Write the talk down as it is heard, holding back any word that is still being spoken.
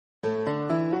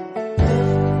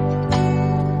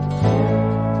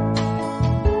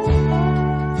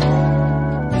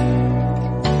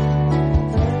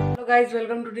guys,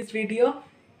 welcome to this video.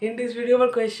 In this video our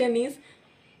question is,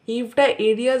 if the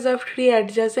areas of three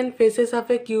adjacent faces of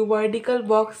a cuboidal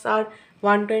box are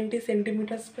 120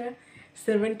 cm square,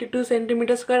 72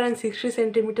 cm square and 60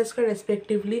 cm square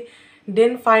respectively,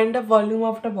 then find the volume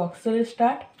of the box. So let's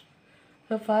start.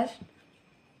 So first,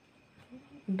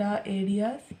 the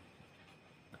areas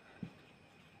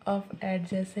of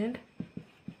adjacent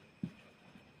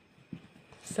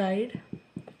side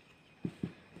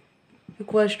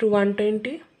equals to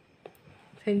 120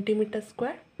 centimeter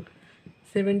square,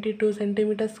 72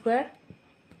 centimeter square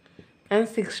and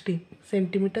 60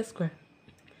 centimeter square.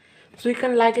 So we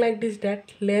can like this,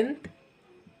 that length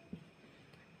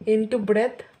into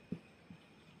breadth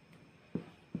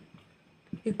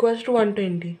equals to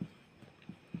 120.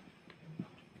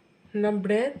 Now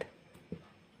breadth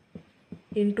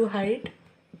into height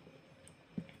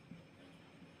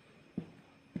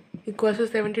equals to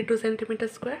 72 centimeter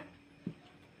square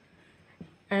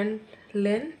and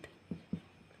length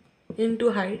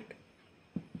into height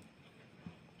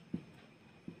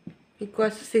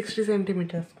equals to 60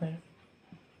 centimeter square.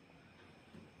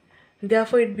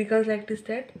 Therefore it becomes like this,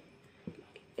 that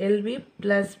LB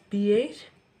plus BH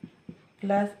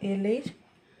plus LH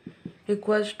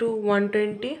equals to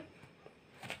 120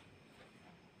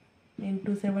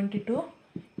 into 72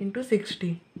 into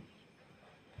 60.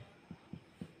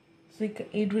 So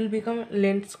it will become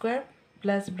length square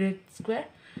plus breadth square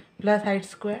plus height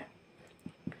square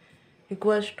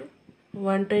equals to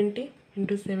 120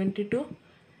 into 72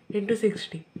 into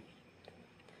 60.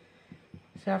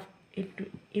 So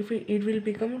it will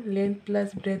become length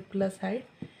plus breadth plus height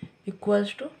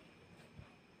equals to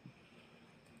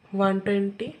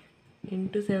 120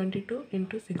 into 72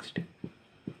 into 60.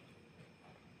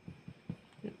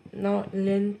 Now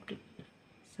length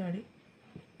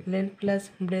plus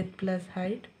breadth plus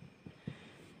height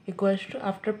equals to,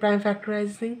 after prime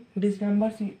factorizing these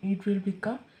numbers, it will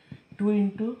become 2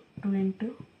 into 2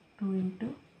 into 2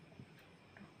 into.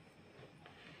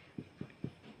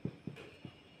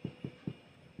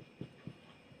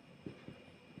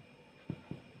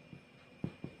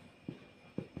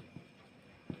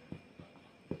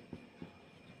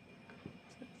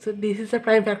 So this is a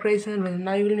prime factorization.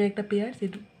 Now you will make the pairs. 2,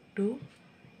 2.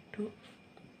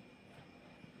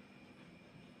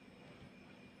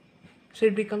 So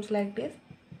it becomes like this.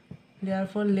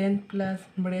 Therefore length plus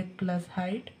breadth plus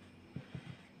height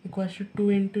equals to 2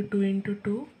 into 2 into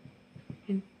 2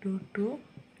 into 2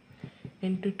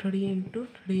 into 3 into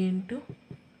 3 into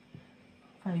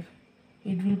 5.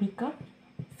 It will become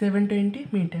 720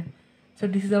 meter. So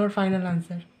this is our final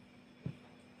answer.